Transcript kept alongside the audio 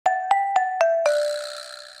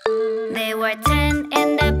They were 10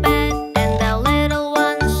 in the bed, and the little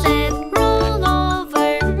one said, "Roll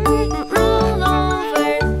over, roll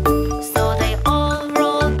over." So they all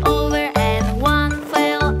rolled over, and one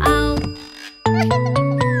fell out.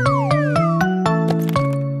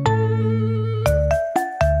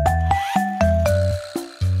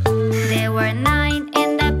 There were 9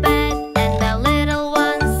 in the bed, and the little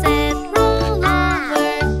one said, "Roll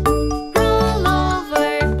over, roll over."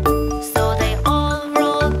 So they all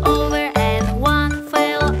rolled over, and one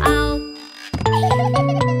fell out.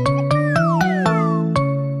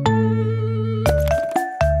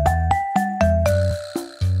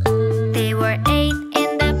 There were 8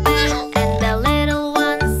 in the bed, and the little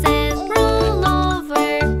one said, "Roll over,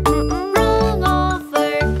 roll over."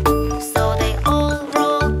 So they all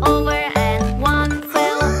rolled over, and one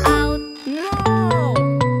fell out. No!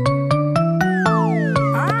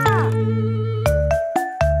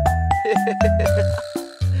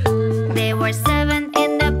 There were 7